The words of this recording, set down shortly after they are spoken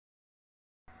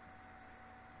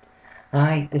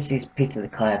Hi, this is Peter the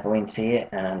Clairvoyant here,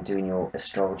 and I'm doing your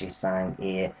astrology sign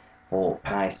here for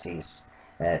Pisces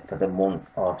for the month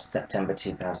of September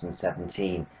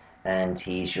 2017. And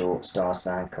here's your star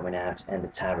sign coming out in the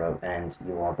tarot, and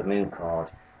you are the moon card.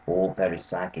 All very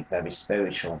psychic, very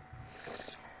spiritual.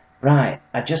 Right,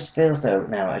 I just feel as though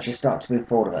now, as you start to move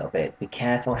forward a little bit, be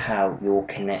careful how you're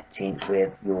connecting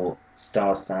with your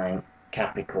star sign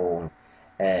Capricorn.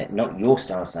 Not your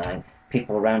star sign,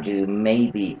 people around you who may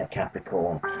be a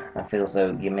Capricorn. I feel as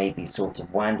though you may be sort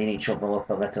of winding each other up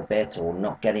a little bit or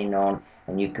not getting on,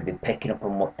 and you could be picking up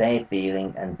on what they're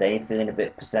feeling, and they're feeling a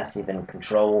bit possessive and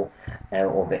control,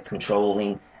 or a bit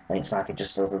controlling, and it's like it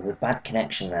just feels like there's a bad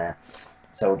connection there.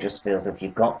 So it just feels if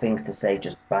you've got things to say,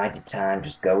 just bide your time,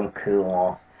 just go and cool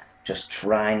off, just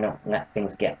try not to let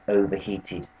things get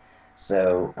overheated.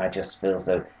 So I just feel as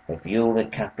though if you're the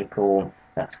Capricorn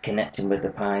that's connecting with the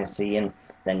Piscean,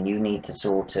 then you need to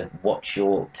sort of watch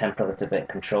your temper a little bit,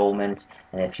 controlment.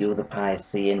 And if you're the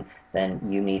Piscean, then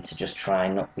you need to just try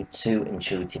not to be too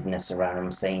intuitiveness around them,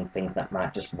 saying things that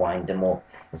might just wind them up,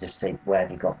 as if say, where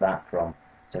have you got that from?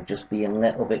 So just be a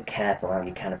little bit careful how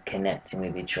you're kind of connecting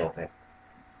with each other.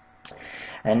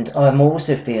 And I'm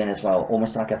also feeling as well,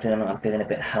 almost like I'm feeling a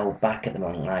bit held back at the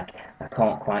moment, like I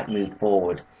can't quite move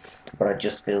forward. But I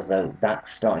just feel as though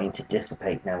that's starting to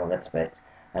dissipate now a little bit,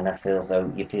 and I feel as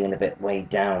though you're feeling a bit weighed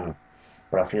down.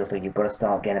 But I feel as though you've got to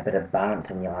start getting a bit of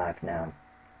balance in your life now,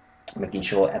 making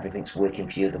sure everything's working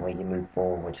for you the way you move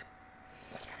forward.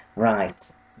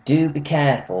 Right, do be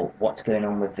careful what's going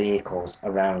on with vehicles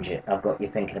around you. I've got you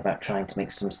thinking about trying to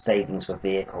make some savings with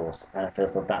vehicles, and I feel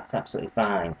as though that's absolutely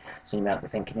fine. So you might be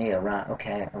thinking, here, right,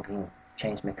 okay, I'm going to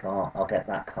change my car, I'll get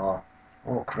that car.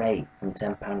 Oh, great, I'm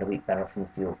 £10 a week better from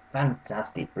fuel.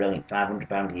 Fantastic, brilliant,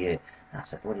 £500 a year.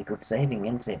 That's a bloody good saving,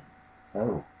 isn't it?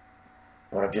 Oh,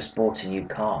 but I've just bought a new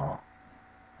car,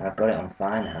 and I've got it on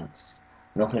finance.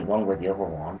 Nothing wrong with the other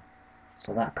one.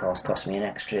 So that car's cost me an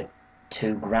extra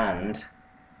 £2,000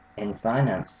 in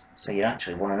finance. So you're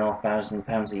actually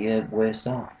 £1,500 a year worse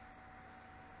off.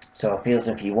 So I feel as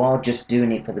if you are just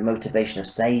doing it for the motivation of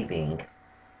saving,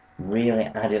 really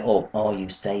add it up. Are you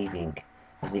saving?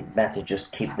 Is it better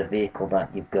just keep the vehicle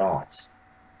that you've got?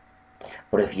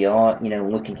 But if you are,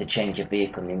 looking to change a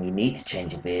vehicle, then you need to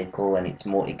change a vehicle and it's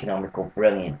more economical,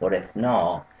 brilliant. But if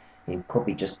not, it could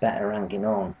be just better hanging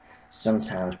on.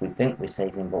 Sometimes we think we're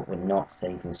saving, but we're not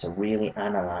saving. So really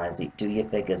analyze it. Do your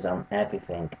figures on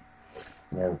everything.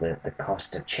 The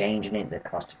cost of changing it, the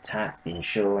cost of tax, the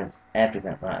insurance,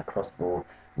 everything right across the board.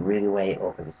 Really weigh it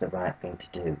up if it's the right thing to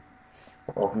do.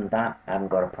 But other than that, I haven't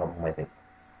got a problem with it.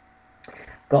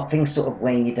 Got things sort of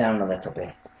weighing you down a little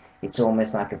bit. It's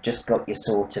almost like I've just got you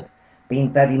sort of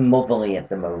being very motherly at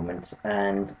the moment,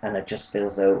 and I just feel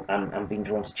as though I'm being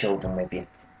drawn to children with you.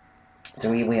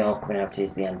 So here we are coming out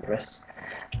as the Empress,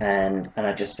 and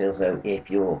I just feel as though if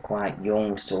you're quite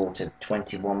young, sort of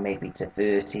 21 maybe to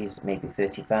 30s, maybe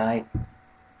 35,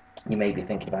 you may be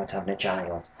thinking about having a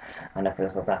child, and I feel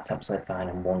as though that's absolutely fine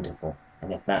and wonderful.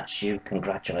 And if that's you,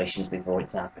 congratulations before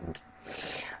it's happened.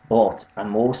 But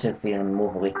I'm also feeling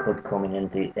motherly could come in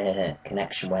the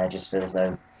connection where I just feel as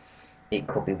though it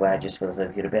could be where I just feel as though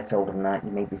if you're a bit older than that,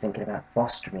 you may be thinking about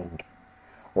fostering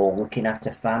or looking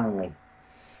after family.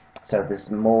 So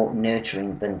there's more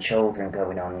nurturing than children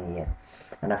going on here.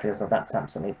 And I feel as though that's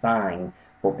absolutely fine.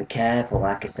 But be careful,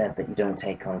 like I said, that you don't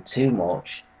take on too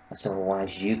much, as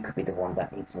otherwise you could be the one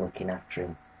that needs looking after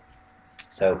him.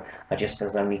 So I just feel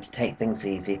as though I need to take things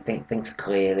easy, think things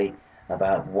clearly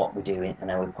about what we're doing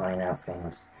and how we're planning out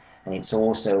things. And it's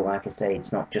also, like I say,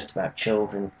 it's not just about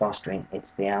children fostering,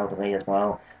 it's the elderly as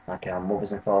well, like our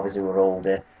mothers and fathers who are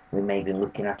older. We may be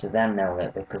looking after them now a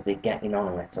little bit because they're getting on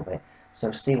a little bit.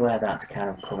 So see where that's kind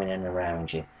of coming in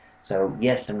around you. So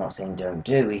yes, I'm not saying don't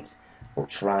do it, but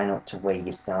try not to weigh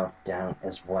yourself down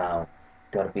as well.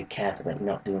 Got to be careful that you're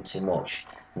not doing too much.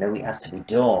 I know it has to be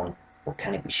done, but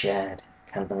can it be shared?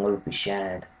 Can the load be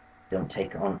shared? Don't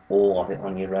take on all of it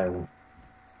on your own.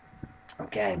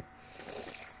 Okay.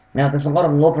 Now there's a lot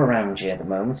of love around you at the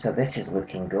moment, so this is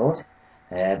looking good.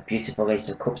 Beautiful Ace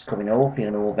of Cups coming up,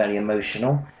 feeling all very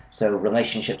emotional. So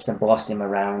relationships are blossoming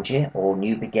around you, or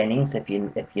new beginnings if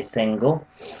you're single.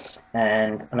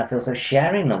 And I feel so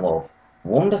sharing the love.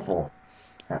 Wonderful.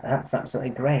 That's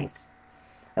absolutely great.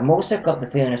 I'm also got the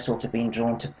feeling of sort of being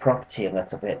drawn to property a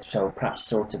little bit, so perhaps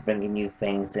sort of bringing new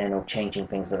things in or changing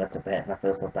things a little bit, and I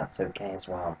feel like that's okay as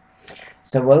well.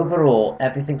 So overall,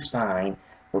 everything's fine,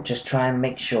 but just try and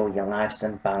make sure your life's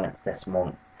in balance this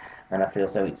month. And I feel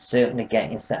as though it's certainly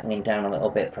settling down a little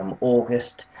bit from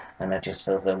August, and I just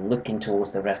feel as though looking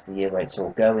towards the rest of the year where it's all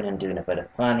going and doing a bit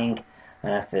of planning,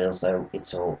 and I feel so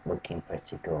it's all looking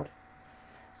pretty good.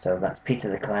 So that's Peter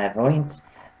the Clairvoyant,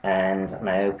 and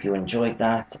I hope you enjoyed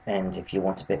that. And if you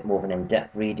want a bit more of an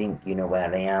in-depth reading, you know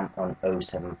where I am on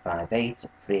 0758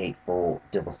 384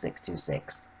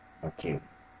 6626. Thank you.